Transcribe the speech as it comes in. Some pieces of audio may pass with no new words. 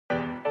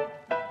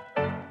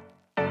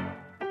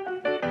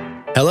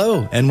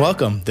Hello and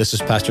welcome. This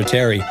is Pastor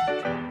Terry,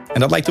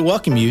 and I'd like to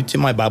welcome you to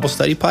my Bible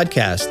study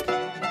podcast.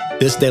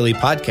 This daily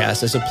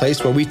podcast is a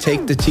place where we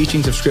take the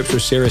teachings of Scripture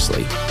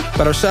seriously,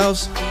 but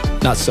ourselves,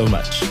 not so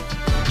much.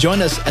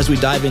 Join us as we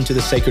dive into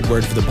the sacred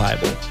word of the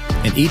Bible,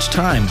 and each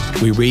time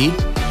we read,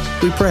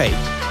 we pray,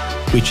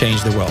 we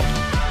change the world.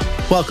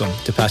 Welcome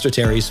to Pastor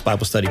Terry's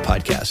Bible Study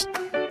Podcast.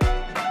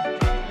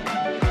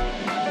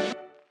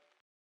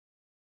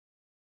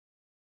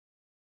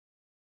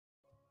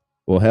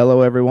 Well,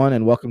 hello, everyone,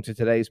 and welcome to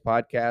today's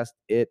podcast.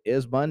 It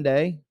is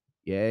Monday.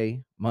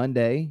 Yay,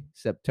 Monday,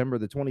 September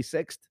the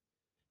 26th,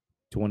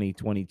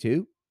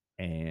 2022.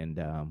 And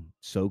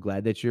so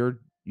glad that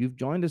you've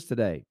joined us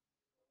today.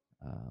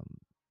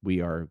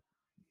 We are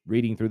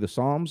reading through the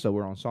Psalms. So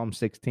we're on Psalm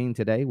 16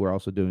 today. We're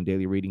also doing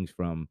daily readings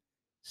from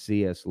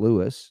C.S.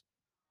 Lewis.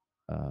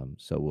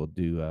 So we'll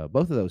do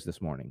both of those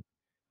this morning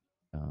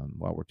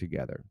while we're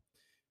together.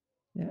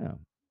 Yeah.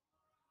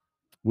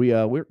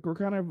 We're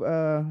kind of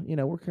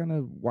we're kind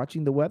of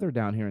watching the weather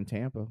down here in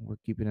Tampa. We're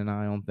keeping an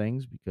eye on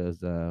things because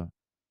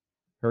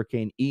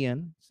Hurricane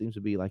Ian seems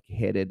to be like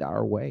headed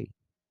our way.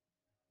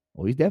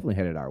 Well, he's definitely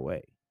headed our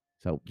way.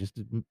 So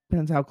just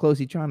depends how close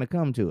he's trying to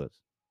come to us.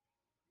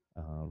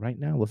 Right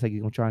now, looks like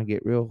he's gonna try and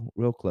get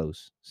real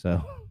close.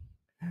 So,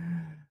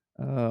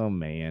 oh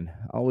man,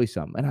 always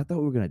something. And I thought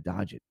we were gonna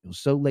dodge it. It was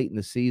so late in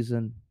the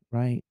season,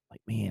 right? Like,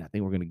 man, I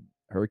think we're gonna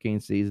hurricane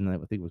season. I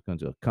think it was going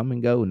to come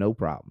and go, no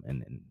problem. And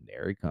then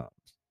there he comes.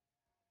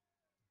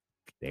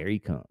 There he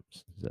comes.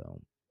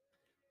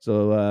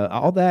 So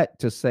all that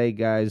to say,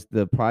 guys,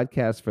 the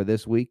podcast for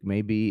this week,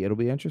 it'll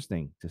be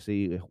interesting to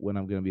see when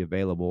I'm going to be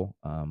available.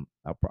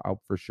 I'll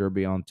for sure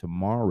be on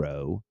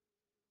tomorrow.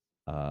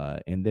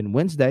 And then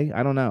Wednesday,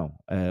 I don't know.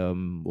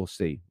 We'll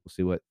see. We'll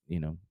see what,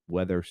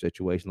 weather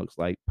situation looks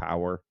like,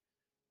 power,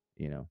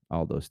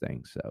 all those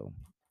things. So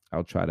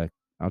I'll try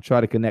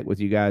to connect with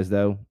you guys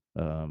though.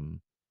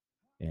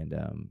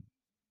 And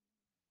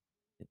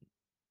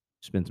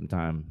spend some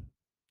time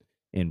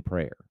in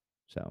prayer.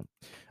 So,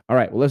 all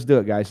right, well, let's do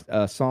it, guys.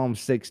 Psalm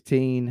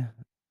 16.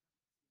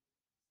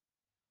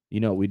 You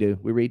know what we do?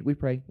 We read, we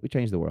pray, we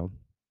change the world.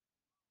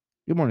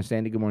 Good morning,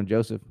 Sandy. Good morning,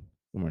 Joseph.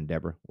 Good morning,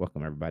 Deborah.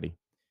 Welcome, everybody.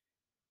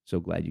 So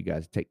glad you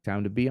guys take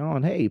time to be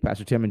on. Hey,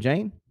 Pastor Tim and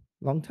Jane,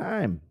 long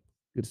time.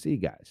 Good to see you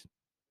guys.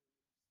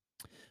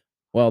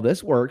 Well,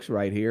 this works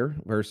right here.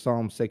 Verse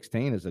Psalm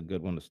 16 is a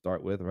good one to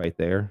start with right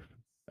there.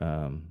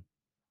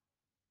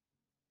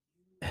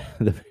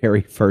 The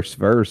very first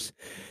verse.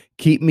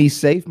 Keep me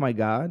safe, my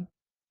God,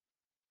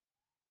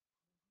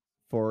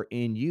 for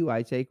in you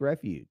I take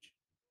refuge.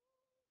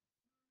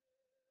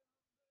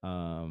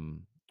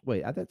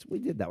 Wait, I thought we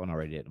did that one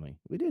already, didn't we?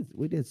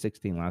 We did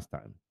 16 last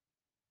time.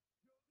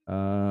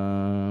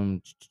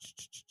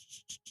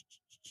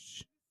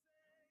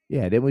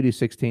 Yeah, didn't we do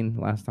 16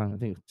 last time? I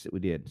think we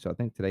did. So I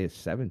think today is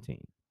 17.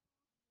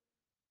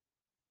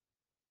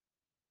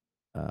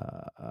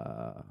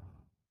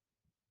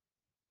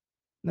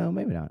 No,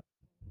 maybe not.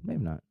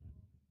 Maybe not.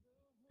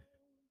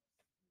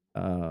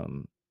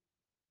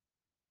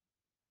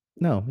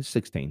 No, it's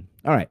 16.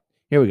 All right,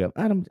 here we go.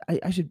 Adam,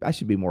 I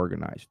should be more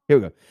organized. Here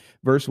we go.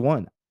 Verse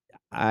 1.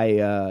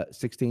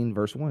 16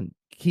 verse 1.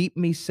 Keep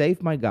me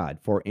safe, my God,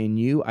 for in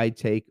you I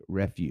take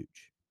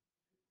refuge.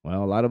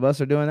 Well, a lot of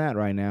us are doing that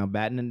right now,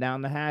 battening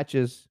down the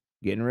hatches,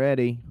 getting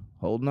ready,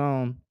 holding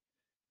on.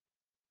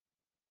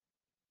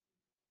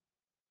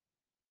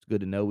 It's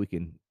good to know we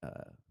can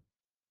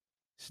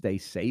stay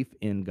safe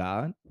in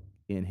God.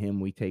 In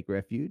him we take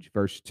refuge.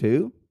 Verse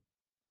 2.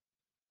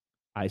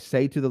 I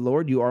say to the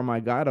Lord, you are my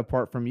God.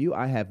 Apart from you,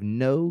 I have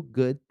no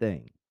good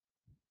thing.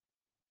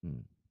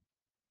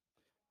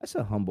 That's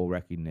a humble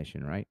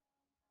recognition, right?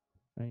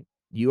 Right.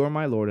 You are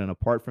my Lord, and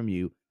apart from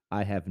you,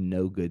 I have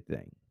no good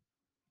thing.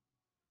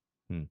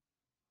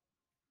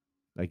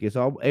 Like it's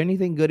all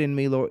anything good in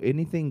me, Lord.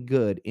 Anything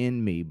good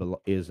in me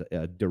is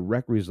a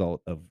direct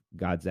result of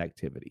God's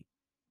activity.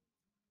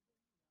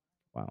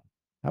 Wow,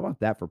 how about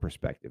that for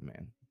perspective,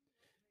 man?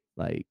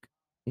 Like,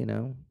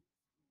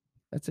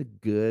 that's a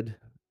good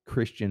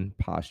Christian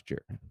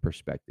posture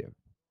perspective,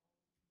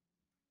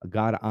 a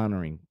God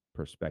honoring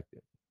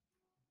perspective.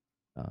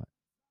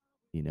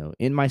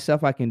 In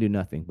myself I can do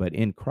nothing, but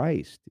in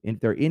Christ, if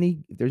there's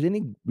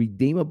any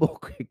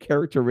redeemable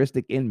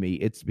characteristic in me,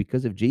 it's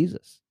because of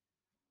Jesus.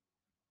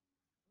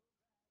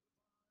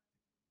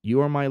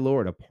 You are my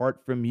Lord.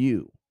 Apart from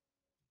you,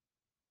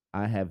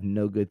 I have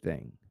no good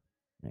thing,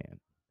 man.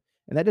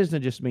 And that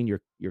doesn't just mean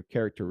your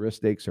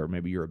characteristics or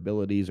maybe your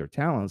abilities or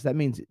talents. That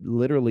means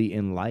literally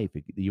in life,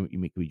 it could be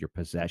your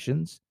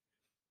possessions,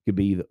 it could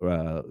be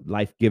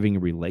life-giving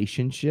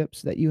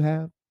relationships that you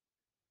have,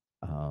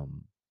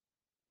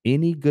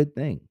 any good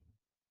thing.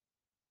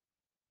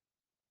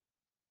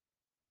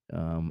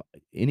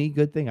 Any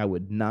good thing I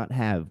would not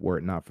have were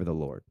it not for the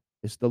Lord.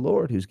 It's the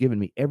Lord who's given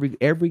me every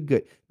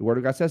good. The Word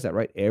of God says that,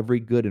 right?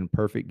 Every good and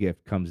perfect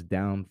gift comes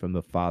down from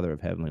the Father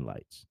of heavenly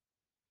lights.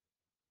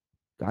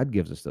 God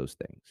gives us those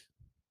things.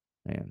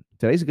 Man,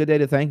 today's a good day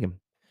to thank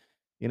him.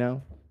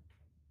 And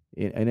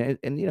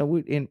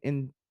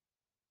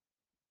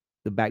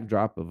the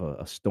backdrop of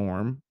a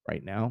storm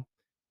right now,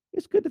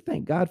 it's good to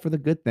thank God for the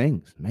good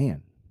things.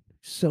 Man,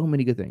 so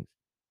many good things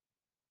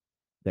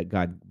that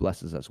God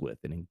blesses us with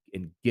and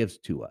gives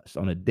to us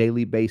on a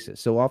daily basis.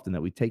 So often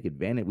that we take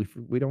advantage,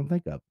 we don't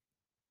think of.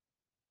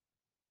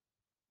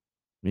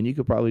 And you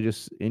could probably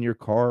just in your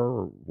car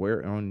or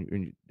where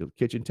on the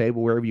kitchen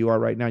table, wherever you are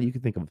right now, you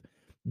can think of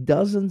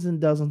dozens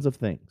and dozens of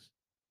things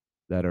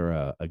that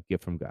are a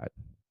gift from God.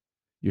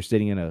 You're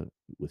sitting in a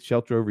with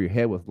shelter over your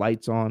head, with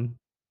lights on,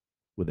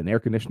 with an air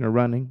conditioner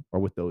running, or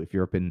with the if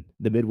you're up in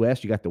the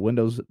Midwest, you got the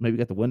windows, maybe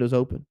got the windows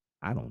open.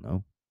 I don't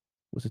know.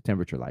 What's the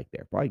temperature like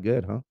there? Probably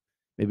good, huh?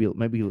 Maybe a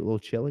little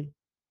chilly,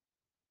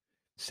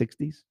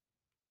 60s.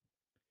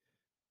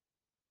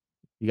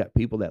 You got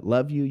people that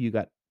love you. You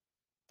got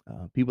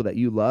people that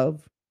you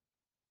love.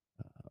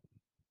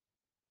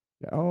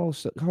 All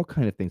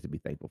kind of things to be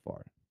thankful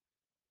for.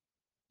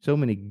 So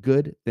many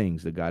good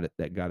things that God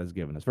has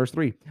given us. Verse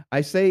 3,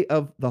 I say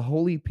of the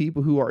holy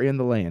people who are in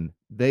the land,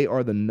 they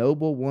are the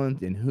noble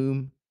ones in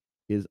whom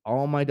is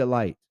all my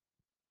delight.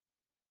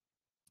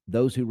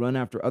 Those who run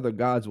after other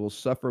gods will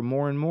suffer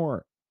more and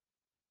more.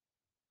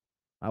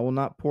 I will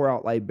not pour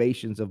out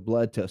libations of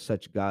blood to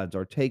such gods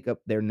or take up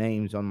their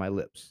names on my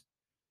lips.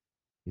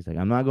 He's like,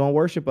 I'm not going to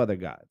worship other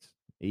gods,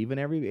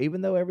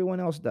 even though everyone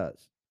else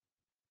does.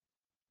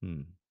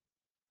 Hmm.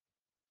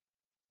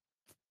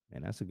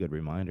 And that's a good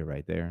reminder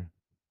right there.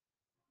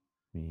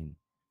 I mean,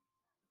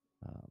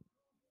 um,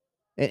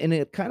 and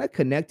it kind of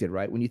connected,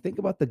 right? When you think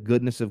about the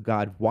goodness of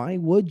God, why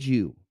would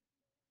you?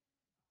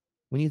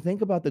 When you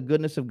think about the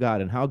goodness of God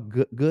and how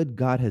good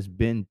God has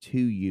been to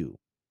you,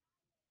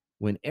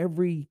 when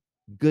every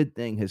good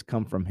thing has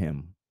come from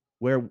Him,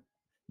 where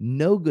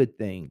no good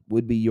thing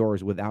would be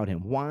yours without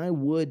Him, why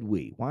would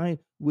we? Why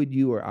would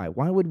you or I?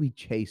 Why would we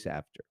chase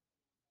after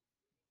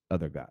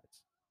other gods?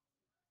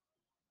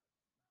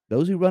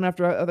 Those who run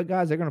after other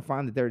gods, they're going to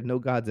find that there's no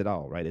gods at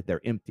all, right? That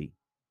they're empty.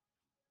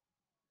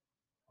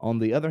 On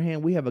the other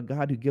hand, we have a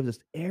God who gives us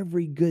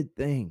every good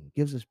thing,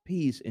 gives us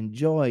peace and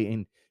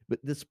joy.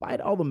 But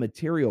despite all the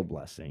material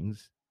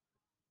blessings,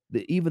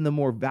 even the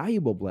more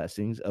valuable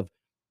blessings of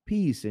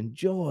peace and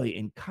joy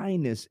and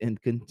kindness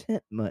and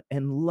contentment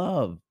and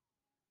love,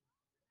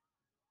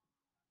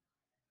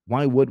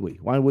 why would we?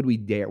 Why would we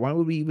dare? Why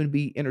would we even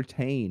be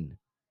entertain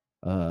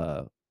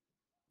uh,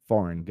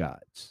 foreign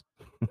gods,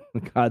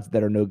 gods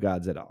that are no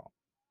gods at all?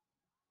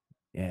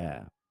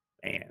 Yeah,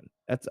 man,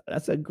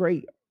 that's a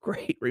great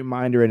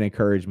reminder and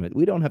encouragement.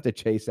 We don't have to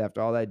chase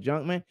after all that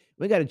junk, man.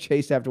 We got to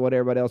chase after what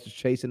everybody else is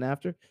chasing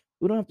after.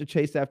 We don't have to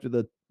chase after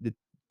the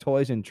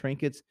toys and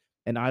trinkets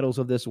and idols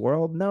of this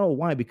world. No,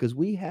 why? Because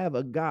we have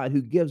a God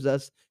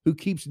who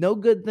keeps no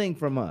good thing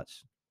from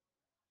us.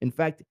 In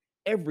fact,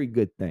 every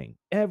good thing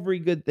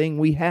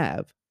we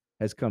have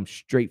has come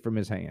straight from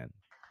His hand.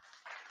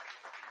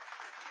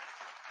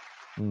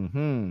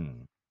 Hmm.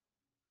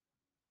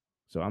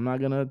 So I'm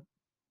not gonna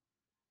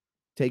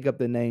take up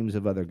the names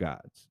of other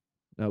gods.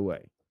 No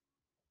way.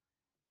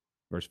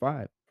 Verse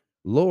 5,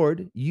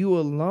 Lord, you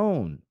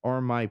alone are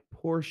my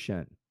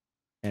portion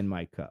and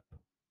my cup.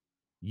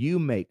 You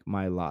make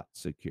my lot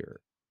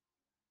secure.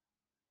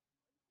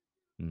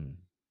 Hmm.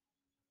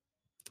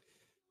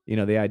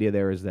 The idea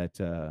there is that,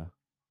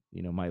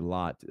 my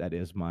lot, that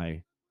is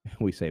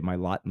we say my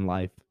lot in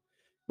life,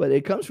 but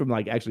it comes from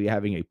like actually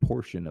having a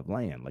portion of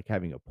land, like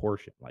having a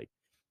portion, like,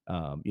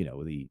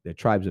 the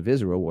tribes of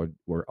Israel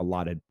were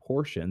allotted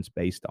portions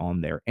based on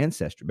their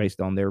ancestry,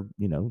 based on their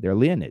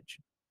lineage,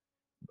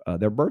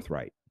 their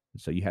birthright.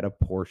 So you had a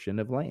portion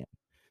of land,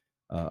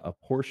 a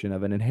portion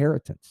of an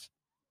inheritance.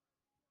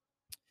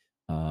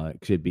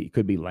 Could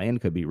be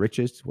land, could be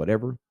riches,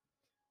 whatever.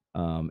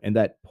 And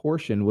that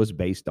portion was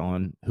based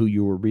on who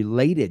you were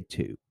related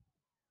to,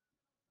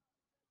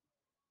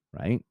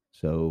 right?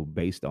 So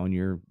based on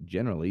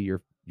the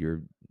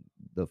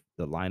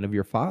line of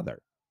your father.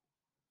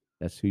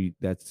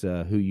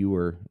 Who you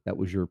were. That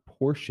was your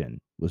portion,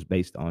 was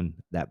based on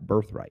that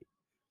birthright,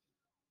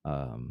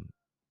 um,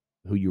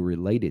 who you were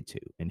related to.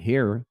 And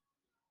here,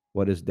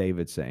 what is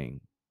David saying?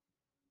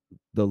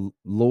 The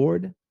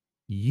Lord,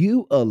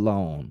 you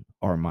alone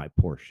are my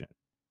portion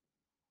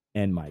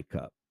and my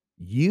cup.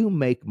 You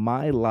make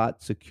my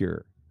lot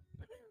secure.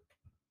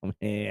 Oh,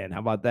 man,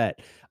 how about that?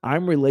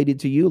 I'm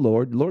related to you,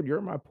 Lord. Lord,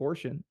 you're my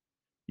portion.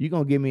 You're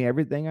going to give me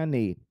everything I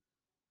need.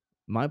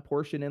 My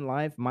portion in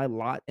life, my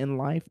lot in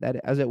life, that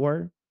as it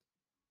were,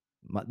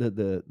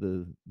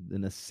 the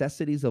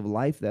necessities of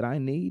life that I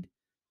need,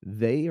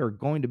 they are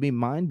going to be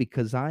mine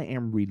because I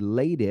am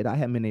related. I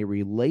am in a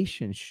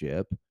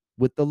relationship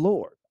with the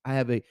Lord.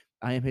 I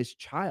am His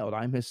child.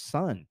 I'm His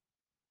son.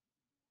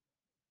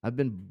 I've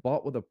been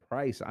bought with a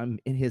price. I'm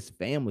in His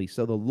family.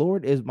 So the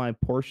Lord is my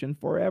portion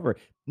forever.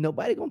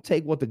 Nobody gonna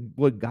take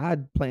what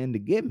God planned to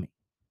give me.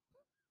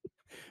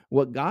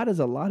 What God has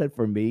allotted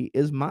for me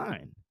is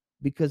mine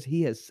because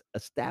He has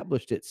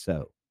established it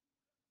so.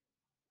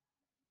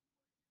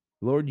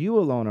 Lord, you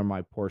alone are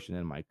my portion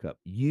and my cup.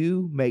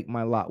 You make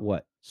my lot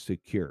what?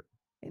 Secure.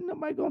 Ain't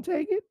nobody gonna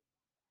take it.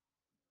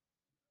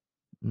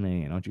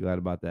 Man, aren't you glad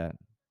about that?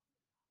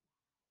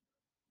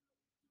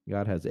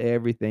 God has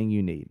everything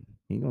you need.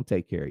 He's going to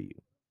take care of you.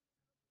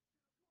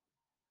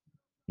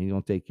 He's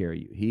going to take care of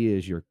you. He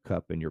is your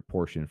cup and your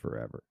portion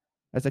forever.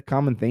 That's a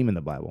common theme in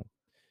the Bible.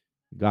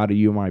 God,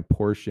 you are my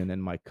portion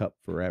and my cup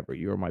forever.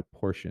 You are my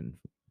portion.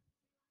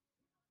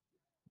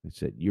 It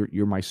said,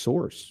 you're my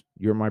source.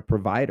 You're my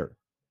provider.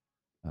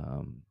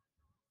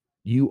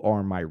 You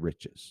are my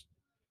riches.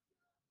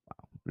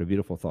 Wow, what a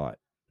beautiful thought.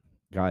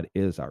 God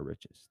is our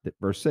riches.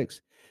 Verse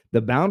 6,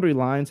 the boundary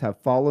lines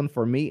have fallen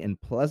for me in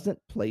pleasant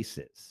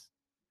places.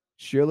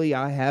 Surely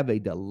I have a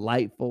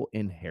delightful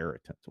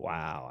inheritance.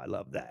 Wow, I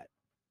love that.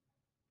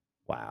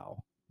 Wow.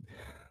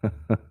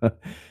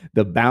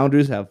 The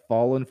boundaries have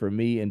fallen for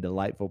me in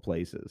delightful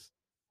places.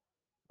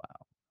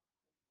 Wow.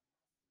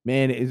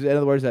 Man, in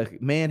other words,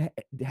 like, man,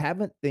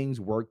 haven't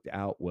things worked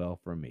out well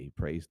for me?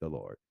 Praise the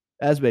Lord.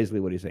 That's basically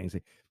what he's saying.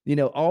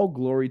 All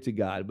glory to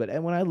God. But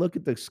when I look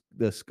at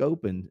the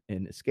scope and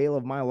scale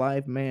of my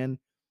life, man,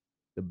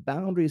 the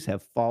boundaries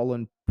have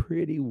fallen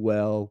pretty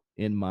well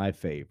in my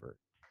favor.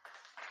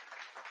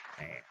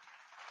 Man,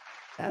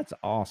 that's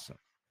awesome.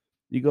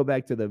 You go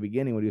back to the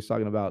beginning when he was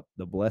talking about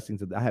the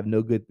blessings of I have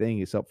no good thing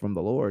except from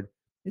the Lord.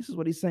 This is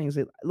what he's saying. He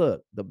said,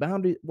 look, the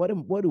boundary, what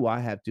do I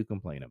have to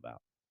complain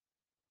about?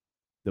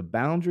 The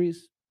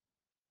boundaries,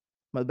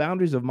 my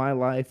boundaries of my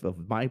life,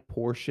 of my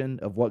portion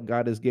of what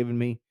God has given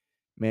me,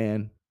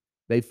 man,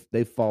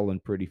 they've fallen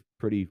pretty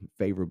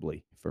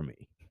favorably for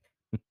me.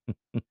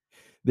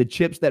 The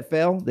chips that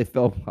fell, they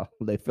fell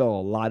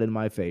a lot in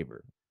my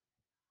favor.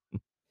 I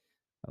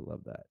love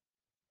that.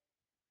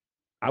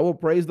 I will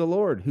praise the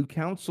Lord who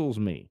counsels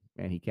me.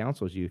 Man, he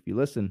counsels you. If we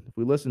listen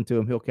to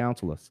him, he'll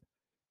counsel us.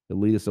 He'll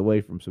lead us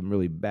away from some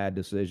really bad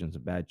decisions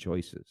and bad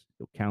choices.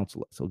 He'll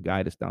counsel us. He'll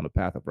guide us down the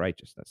path of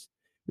righteousness.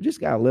 We just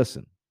got to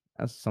listen.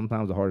 That's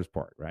sometimes the hardest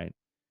part, right?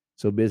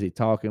 So busy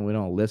talking, we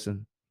don't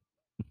listen.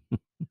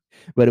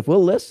 But if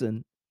we'll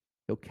listen,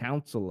 he'll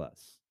counsel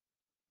us.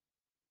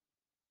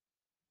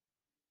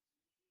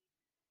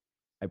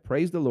 I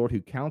praise the Lord who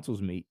counsels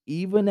me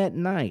even at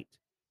night.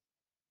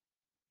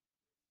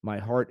 My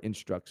heart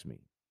instructs me.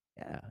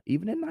 Yeah,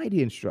 even at night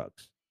he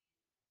instructs.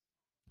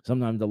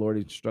 Sometimes the Lord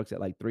instructs at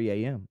like 3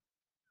 a.m.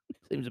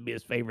 Seems to be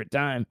his favorite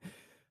time.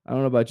 I don't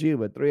know about you,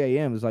 but 3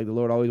 a.m. is like the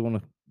Lord always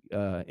want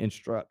to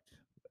instruct,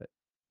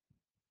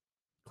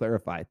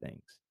 clarify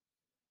things.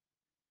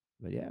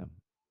 But yeah,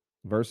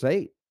 verse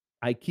 8,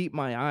 I keep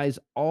my eyes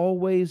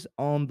always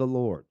on the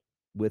Lord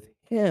with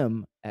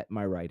him at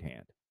my right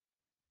hand.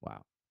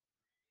 Wow.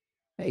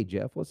 Hey,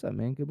 Jeff, what's up,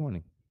 man? Good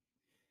morning.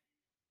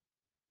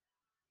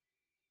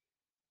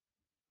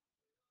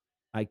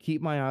 I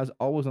keep my eyes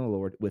always on the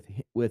Lord with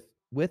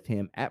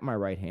him at my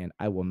right hand.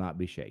 I will not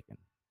be shaken.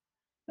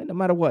 And no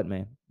matter what,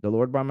 man, the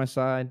Lord by my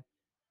side,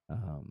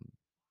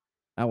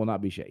 I will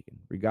not be shaken,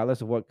 regardless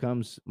of what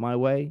comes my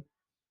way,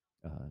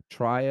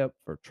 triumph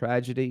or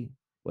tragedy,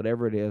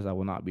 whatever it is, I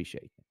will not be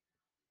shaken.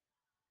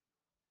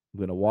 I'm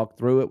going to walk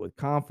through it with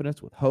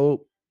confidence, with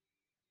hope,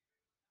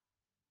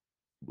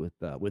 with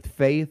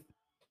faith.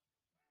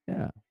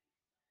 Yeah,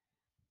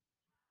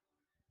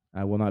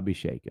 I will not be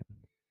shaken.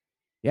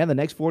 Yeah, the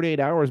next 48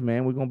 hours,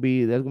 man, there's gonna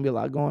be a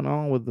lot going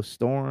on with the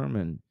storm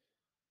and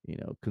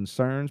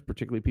concerns,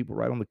 particularly people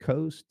right on the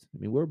coast. I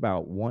mean, we're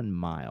about 1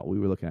 mile. We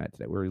were looking at it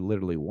today. We're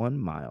literally 1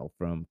 mile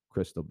from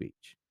Crystal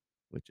Beach,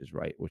 which is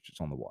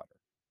on the water.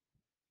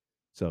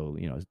 So,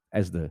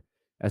 as the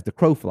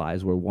crow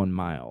flies, we're 1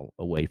 mile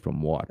away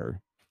from water.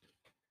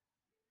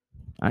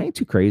 I ain't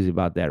too crazy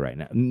about that right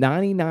now.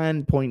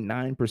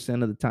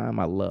 99.9% of the time,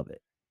 I love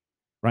it.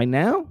 Right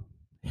now,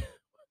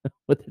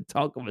 with the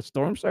talk of a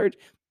storm surge,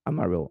 I'm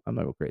not real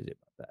crazy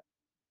about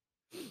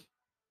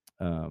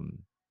that.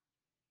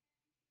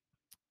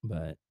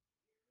 But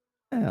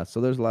yeah,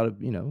 so there's a lot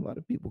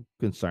of people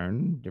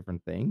concerned,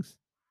 different things.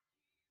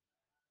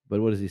 But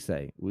what does he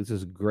say? This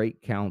is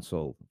great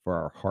counsel for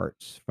our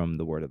hearts from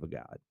the word of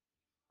God.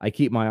 I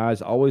keep my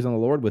eyes always on the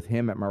Lord. With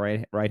him at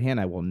my right hand,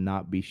 I will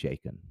not be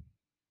shaken.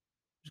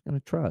 I'm just gonna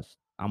trust.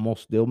 I'm gonna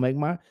still make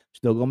my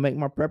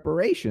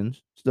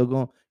preparations. Still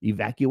gonna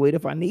evacuate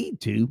if I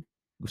need to.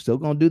 Still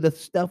gonna do the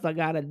stuff I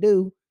gotta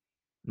do.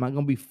 I'm not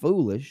gonna be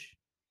foolish,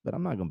 but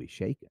I'm not gonna be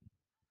shaken.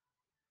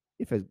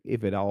 If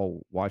it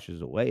all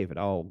washes away, if it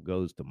all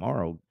goes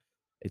tomorrow,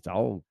 it's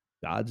all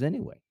God's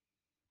anyway.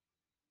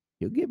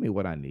 He'll give me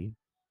what I need.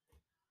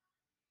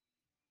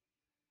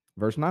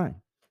 Verse 9.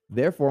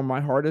 Therefore my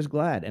heart is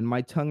glad and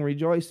my tongue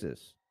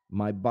rejoices.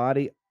 My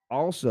body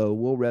also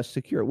will rest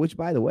secure. Which,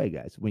 by the way,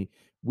 guys,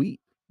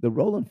 the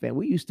Roland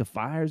family, we used to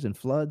fires and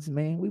floods,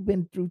 man. We've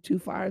been through 2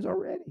 fires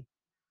already.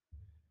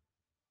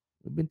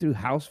 We've been through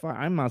house fire.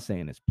 I'm not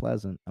saying it's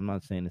pleasant. I'm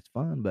not saying it's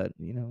fun, but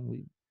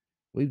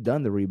we've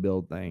done the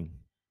rebuild thing.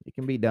 It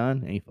can be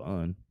done. It ain't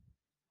fun.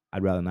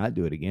 I'd rather not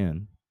do it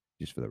again,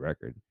 just for the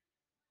record.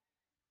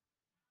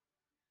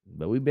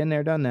 But we've been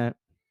there, done that.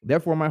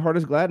 Therefore, my heart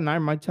is glad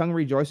and my tongue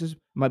rejoices.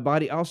 My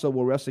body also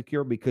will rest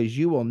secure because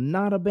you will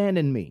not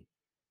abandon me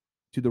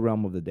to the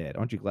realm of the dead.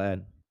 Aren't you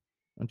glad?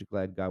 Aren't you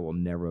glad God will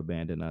never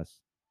abandon us?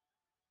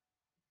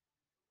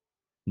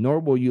 Nor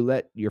will you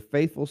let your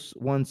faithful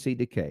one see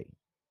decay.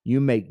 You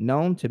make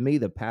known to me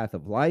the path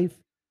of life.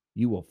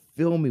 You will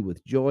fill me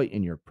with joy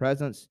in your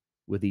presence,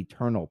 with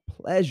eternal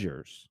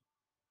pleasures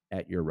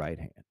at your right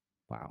hand.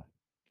 Wow.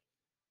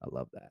 I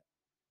love that.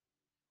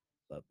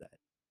 Love that.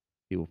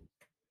 He will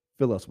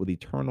fill us with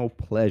eternal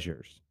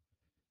pleasures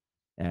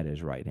at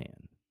his right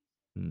hand.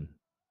 Hmm.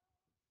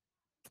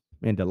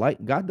 Man,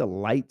 God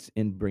delights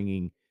in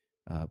bringing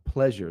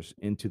pleasures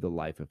into the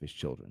life of his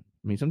children.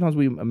 I mean, sometimes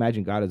we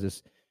imagine God as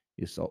this,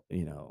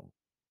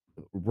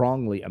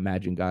 wrongly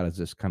imagine God as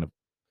this kind of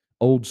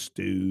old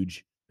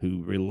stooge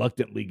who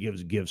reluctantly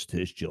gives gifts to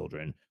his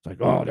children. It's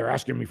like, oh, they're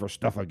asking me for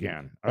stuff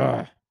again.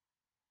 Ugh.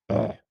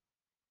 Why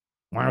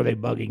are they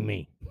bugging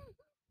me?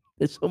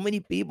 There's so many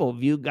people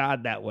view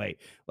God that way.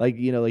 Like,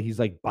 like he's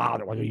like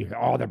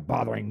oh, they're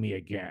bothering me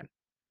again.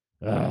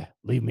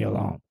 Leave me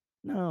alone.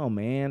 No,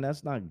 man,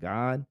 that's not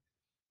God.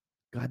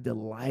 God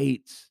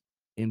delights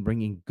in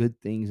bringing good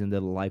things into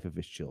the life of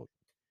his children.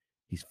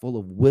 He's full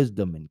of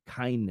wisdom and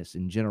kindness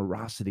and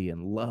generosity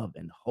and love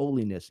and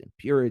holiness and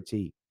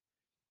purity.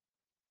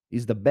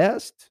 He's the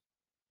best,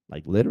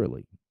 like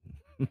literally,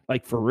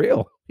 like for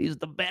real. He's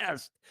the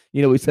best.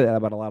 We say that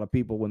about a lot of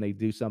people when they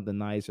do something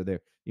nice or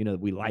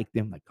we like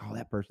them. Like, oh,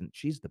 that person,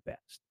 she's the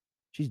best.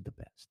 She's the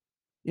best.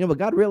 But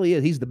God really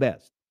is. He's the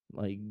best.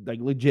 Like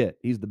legit,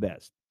 he's the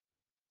best.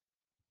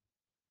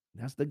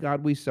 That's the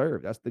God we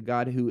serve. That's the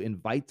God who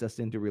invites us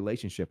into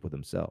relationship with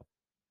himself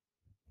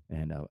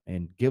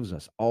and gives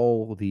us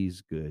all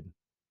these good,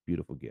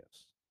 beautiful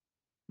gifts.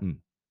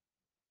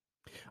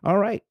 All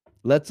right.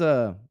 Let's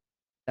that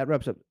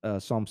wraps up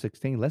Psalm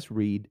 16. Let's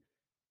read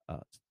uh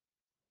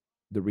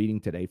the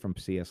reading today from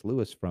C.S.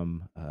 Lewis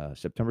from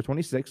September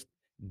 26th,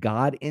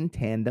 God in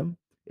Tandem.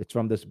 It's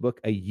from this book,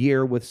 A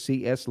Year with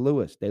C.S.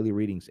 Lewis, daily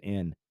readings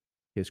in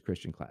his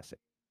Christian classic.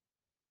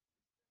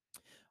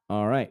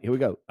 All right, here we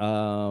go.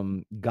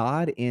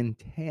 God in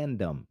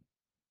Tandem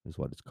is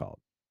what it's called.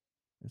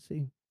 Let's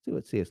see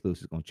what C.S.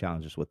 Lewis is going to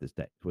challenge us with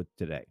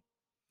today.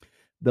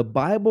 The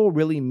Bible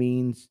really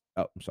means,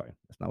 I'm sorry,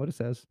 that's not what it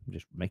says. I'm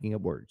just making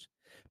up words.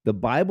 The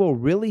Bible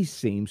really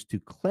seems to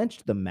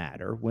clench the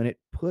matter when it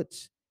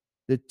puts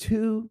the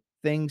two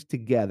things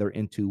together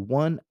into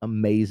one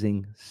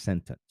amazing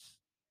sentence.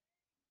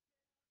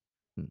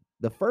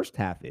 The first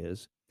half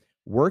is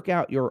work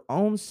out your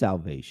own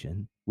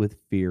salvation with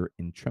fear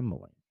and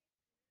trembling,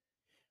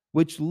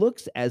 which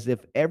looks as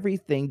if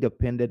everything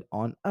depended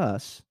on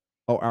us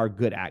or our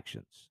good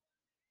actions.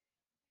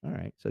 All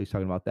right, so he's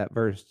talking about that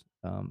verse,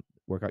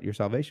 work out your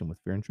salvation with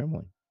fear and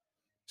trembling.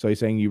 So he's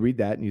saying you read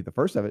that and the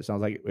first of it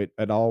sounds like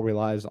it all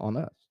relies on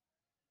us.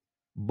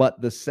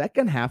 But the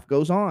second half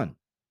goes on.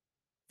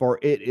 For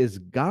it is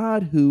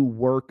God who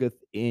worketh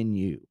in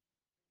you,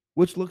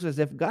 which looks as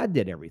if God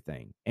did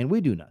everything and we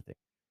do nothing.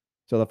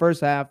 So the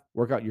first half,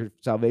 work out your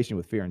salvation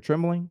with fear and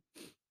trembling.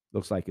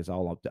 Looks like it's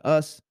all up to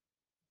us.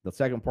 The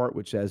second part,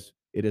 which says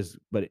it is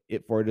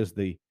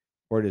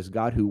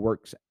God who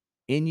works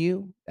in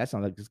you. That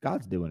sounds like it's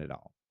God's doing it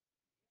all.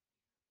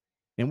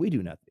 And we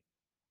do nothing.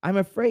 I'm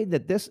afraid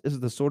that this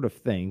is the sort of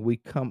thing we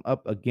come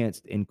up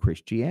against in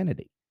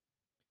Christianity.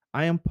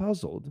 I am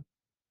puzzled,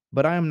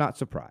 but I am not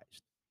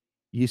surprised.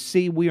 You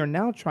see, we are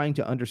now trying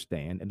to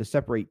understand and to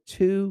separate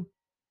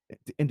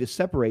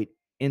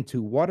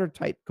into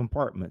watertight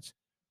compartments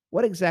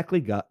what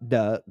exactly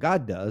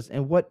God does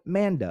and what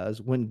man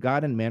does when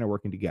God and man are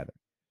working together.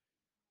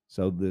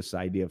 So this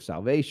idea of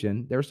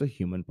salvation, there's a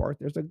human part,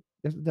 there's a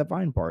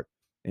divine part,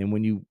 and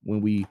when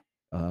we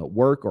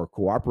work or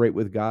cooperate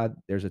with God,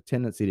 there's a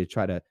tendency to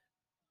try to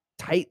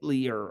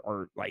tightly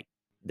or like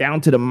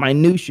down to the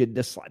minutia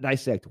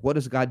dissect. What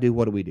does God do?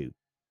 What do we do?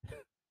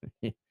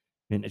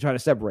 And try to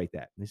separate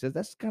that. And he says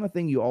that's the kind of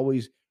thing you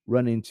always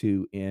run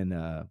into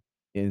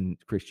in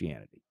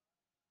Christianity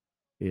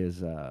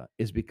is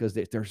because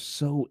they're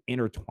so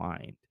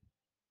intertwined.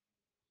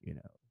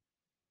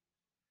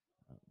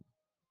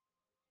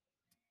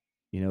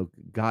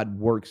 God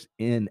works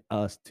in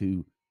us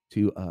to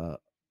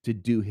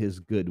do his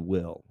good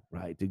will,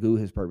 right? To do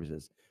his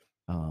purposes.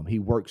 He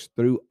works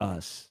through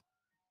us.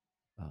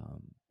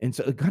 And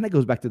so it kind of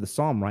goes back to the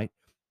Psalm, right?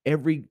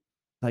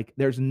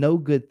 There's no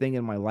good thing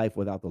in my life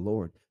without the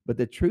Lord. But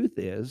the truth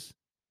is,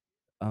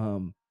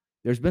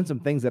 there's been some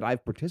things that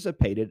I've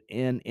participated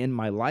in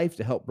my life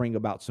to help bring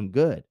about some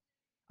good.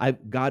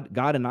 God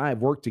and I have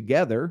worked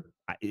together.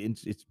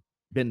 It's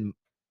been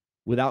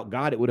without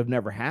God, it would have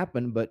never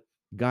happened, but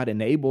God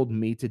enabled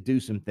me to do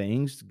some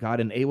things. God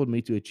enabled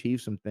me to achieve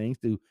some things,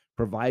 to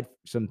provide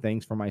some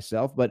things for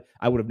myself, but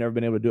I would have never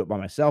been able to do it by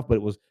myself, but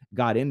it was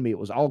God in me. It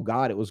was all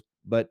God.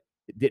 But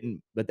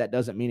that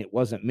doesn't mean it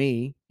wasn't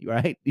me,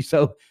 right?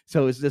 So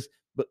it's just,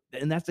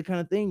 and that's the kind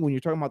of thing when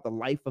you're talking about the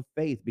life of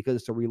faith, because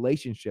it's a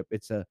relationship.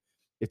 It's a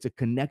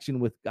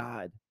connection with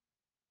God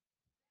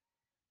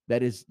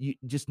that is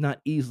just not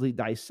easily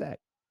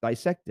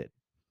dissected.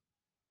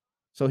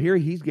 So here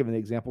he's giving the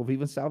example of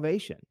even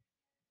salvation.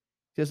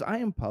 He says, I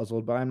am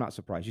puzzled, but I'm not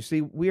surprised. You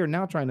see, we are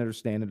now trying to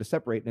understand and to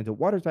separate into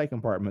watertight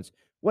compartments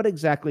what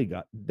exactly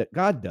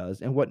God does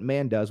and what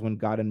man does when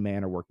God and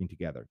man are working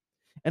together.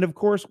 And of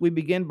course, we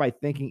begin by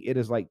thinking it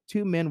is like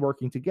two men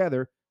working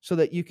together so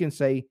that you can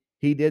say,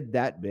 he did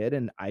that bit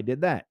and I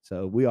did that.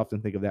 So we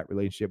often think of that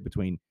relationship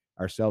between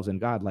ourselves and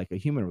God like a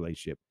human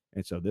relationship.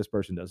 And so this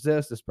person does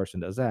this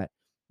person does that.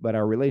 But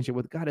our relationship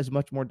with God is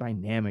much more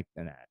dynamic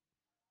than that.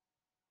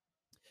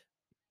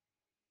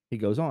 He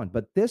goes on,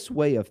 but this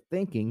way of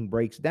thinking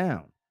breaks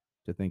down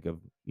to think of,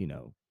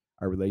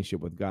 our relationship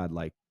with God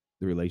like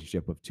the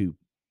relationship of two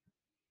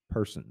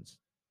persons.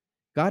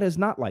 God is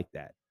not like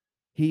that.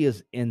 He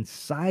is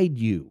inside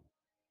you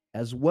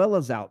as well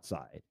as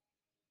outside.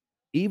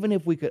 Even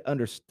if we could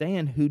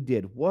understand who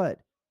did what,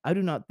 I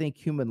do not think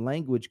human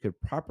language could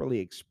properly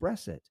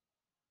express it.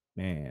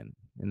 Man,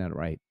 isn't that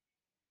right?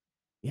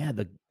 Yeah,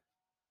 the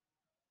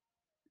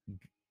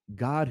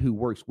God who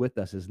works with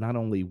us is not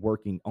only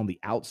working on the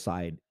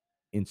outside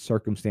in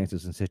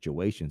circumstances and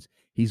situations,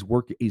 he's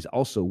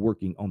also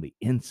working on the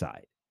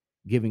inside,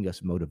 giving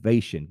us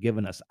motivation,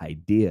 giving us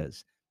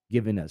ideas,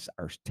 giving us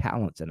our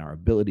talents and our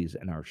abilities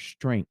and our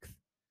strength,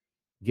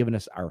 giving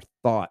us our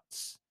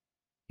thoughts.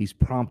 He's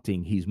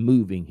prompting, he's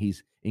moving,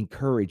 he's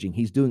encouraging,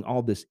 he's doing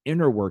all this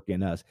inner work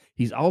in us.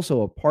 He's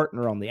also a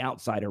partner on the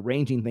outside,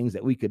 arranging things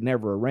that we could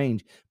never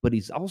arrange, but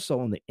he's also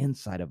on the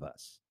inside of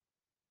us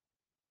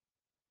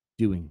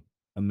doing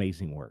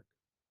amazing work.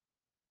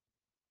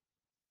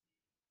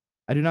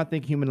 I do not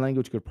think human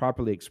language could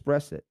properly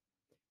express it.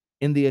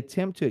 In the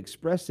attempt to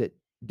express it,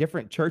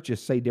 different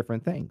churches say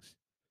different things.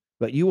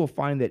 But you will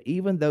find that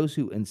even those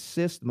who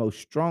insist most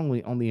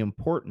strongly on the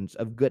importance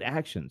of good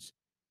actions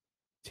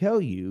tell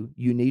you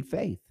need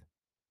faith.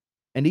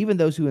 And even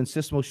those who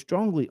insist most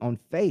strongly on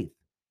faith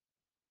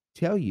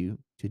tell you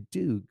to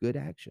do good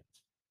actions.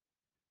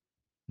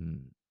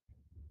 Hmm.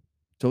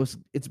 So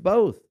it's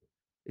both.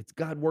 It's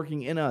God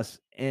working in us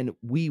and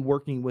we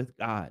working with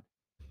God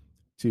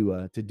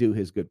to do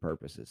his good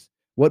purposes.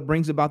 What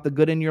brings about the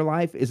good in your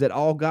life? Is it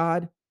all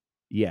God?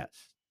 Yes.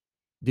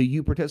 Do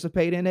you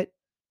participate in it?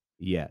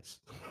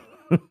 Yes.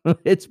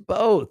 It's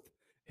both.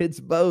 It's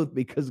both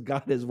because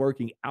God is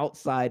working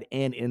outside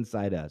and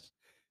inside us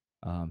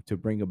to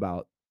bring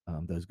about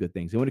those good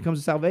things. And when it comes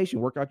to salvation,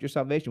 work out your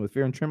salvation with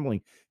fear and trembling.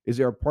 Is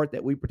there a part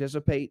that we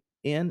participate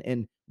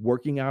in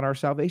working out our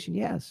salvation?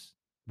 Yes.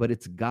 But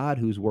it's God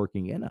who's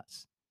working in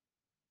us.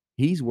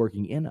 He's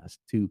working in us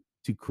to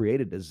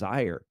create a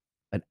desire,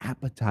 an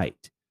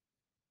appetite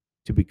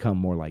to become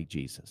more like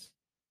Jesus.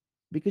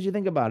 Because you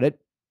think about it,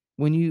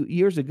 when you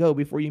years ago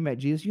before you met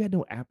Jesus, you had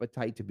no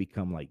appetite to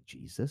become like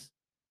Jesus.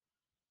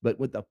 But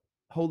with the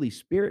Holy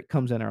Spirit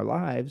comes in our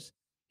lives,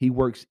 he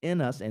works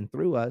in us and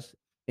through us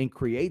and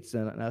creates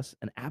in us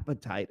an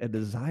appetite, a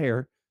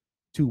desire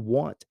to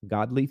want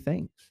godly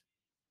things.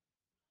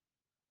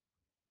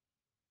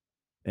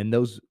 And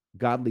those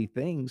godly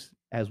things,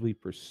 as we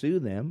pursue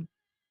them,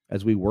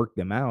 as we work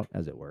them out,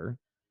 as it were,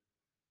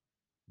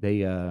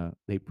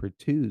 they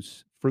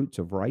produce fruits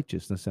of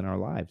righteousness in our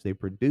lives. They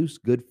produce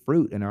good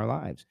fruit in our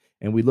lives.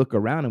 And we look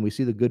around and we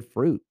see the good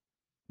fruit.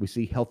 We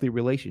see healthy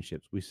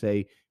relationships. We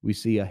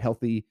see a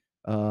healthy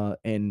um,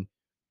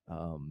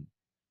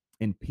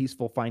 and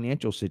peaceful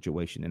financial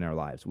situation in our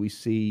lives. We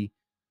see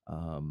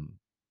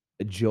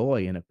a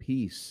joy and a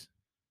peace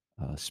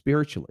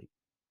spiritually.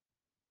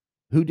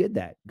 Who did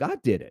that?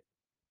 God did it,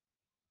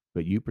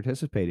 but you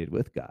participated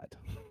with God.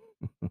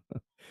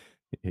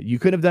 You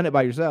couldn't have done it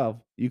by yourself.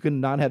 You could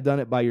not have done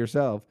it by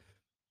yourself,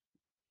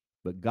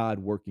 but God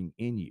working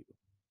in you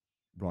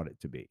brought it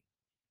to be.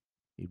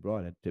 He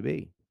brought it to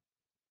be.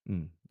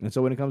 And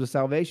so when it comes to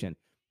salvation,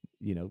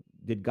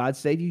 did God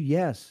save you?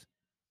 Yes.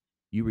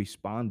 You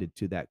responded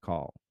to that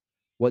call.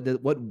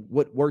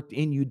 What worked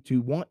in you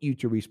to want you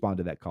to respond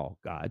to that call?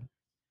 God.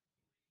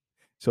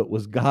 So it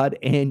was God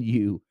and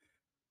you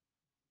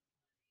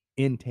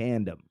in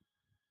tandem,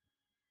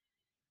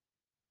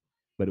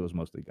 but it was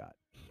mostly God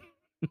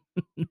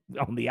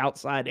on the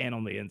outside and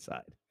on the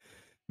inside.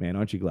 Man,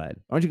 aren't you glad?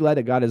 Aren't you glad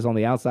that God is on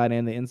the outside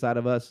and the inside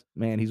of us?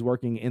 Man, he's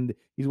working in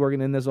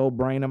this old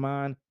brain of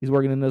mine. He's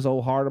working in this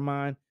old heart of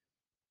mine.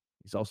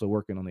 He's also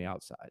working on the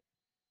outside.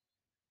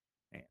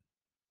 Man,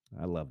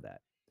 I love that.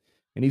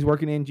 And he's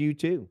working in you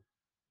too.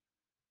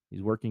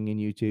 He's working in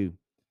you too.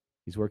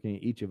 He's working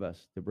in each of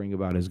us to bring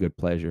about his good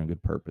pleasure and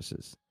good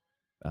purposes.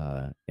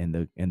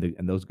 And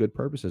those good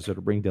purposes are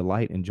to bring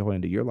delight and joy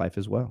into your life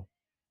as well.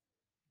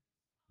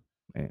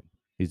 Man,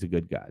 he's a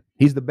good God.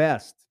 He's the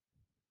best,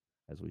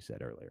 as we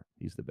said earlier.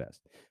 He's the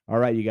best. All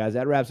right, you guys,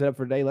 that wraps it up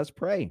for today. Let's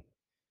pray.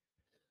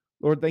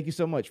 Lord, thank you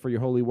so much for your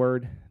holy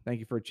word.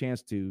 Thank you for a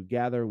chance to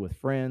gather with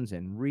friends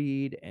and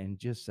read and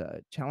just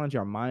challenge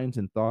our minds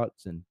and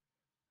thoughts and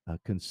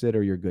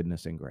consider your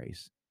goodness and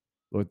grace.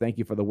 Lord, thank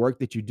you for the work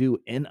that you do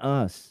in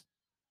us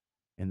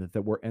and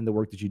the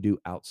work that you do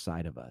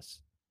outside of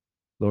us.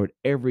 Lord,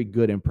 every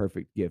good and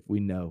perfect gift we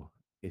know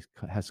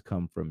has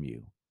come from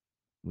you.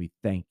 We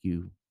thank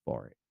you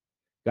for it.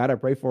 God, I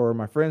pray for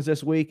my friends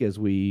this week as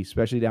we,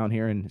 especially down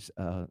here in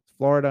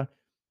Florida,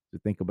 to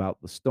think about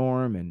the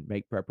storm and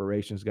make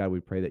preparations. God, we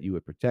pray that you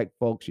would protect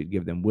folks. You'd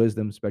give them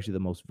wisdom, especially the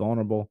most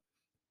vulnerable.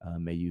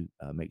 May you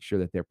make sure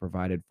that they're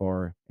provided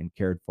for and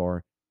cared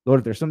for. Lord,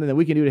 if there's something that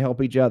we can do to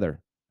help each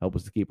other, help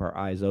us to keep our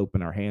eyes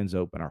open, our hands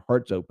open, our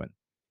hearts open,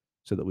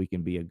 so that we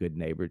can be a good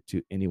neighbor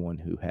to anyone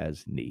who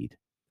has need.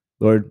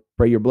 Lord,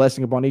 pray your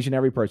blessing upon each and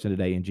every person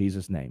today in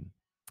Jesus' name.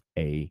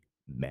 Amen.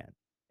 Amen.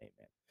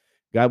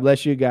 God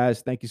bless you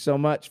guys. Thank you so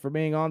much for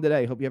being on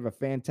today. Hope you have a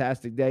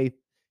fantastic day.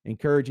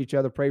 Encourage each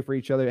other, pray for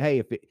each other. Hey,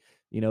 if it,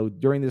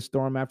 during this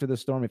storm, after the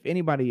storm, if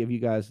anybody of you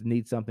guys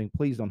need something,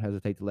 please don't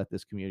hesitate to let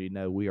this community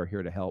know. We are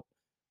here to help.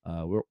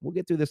 We'll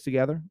get through this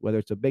together, whether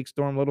it's a big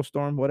storm, little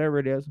storm, whatever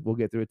it is, we'll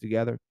get through it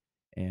together,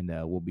 and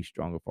we'll be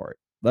stronger for it.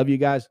 Love you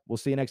guys. We'll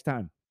see you next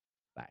time.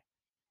 Bye.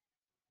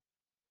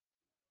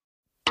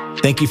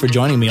 Thank you for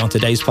joining me on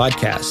today's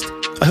podcast.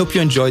 I hope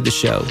you enjoyed the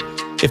show.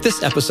 If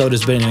this episode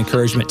has been an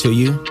encouragement to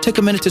you, take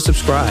a minute to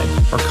subscribe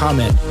or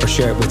comment or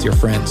share it with your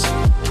friends.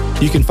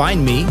 You can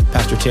find me,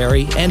 Pastor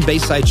Terry, and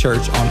Bayside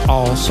Church on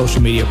all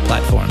social media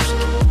platforms.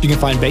 You can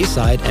find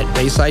Bayside at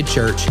Bayside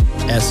Church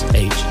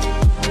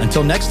SH.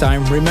 Until next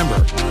time,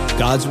 remember,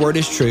 God's word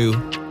is true.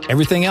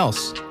 Everything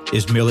else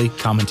is merely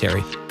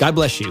commentary. God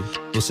bless you.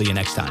 We'll see you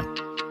next time.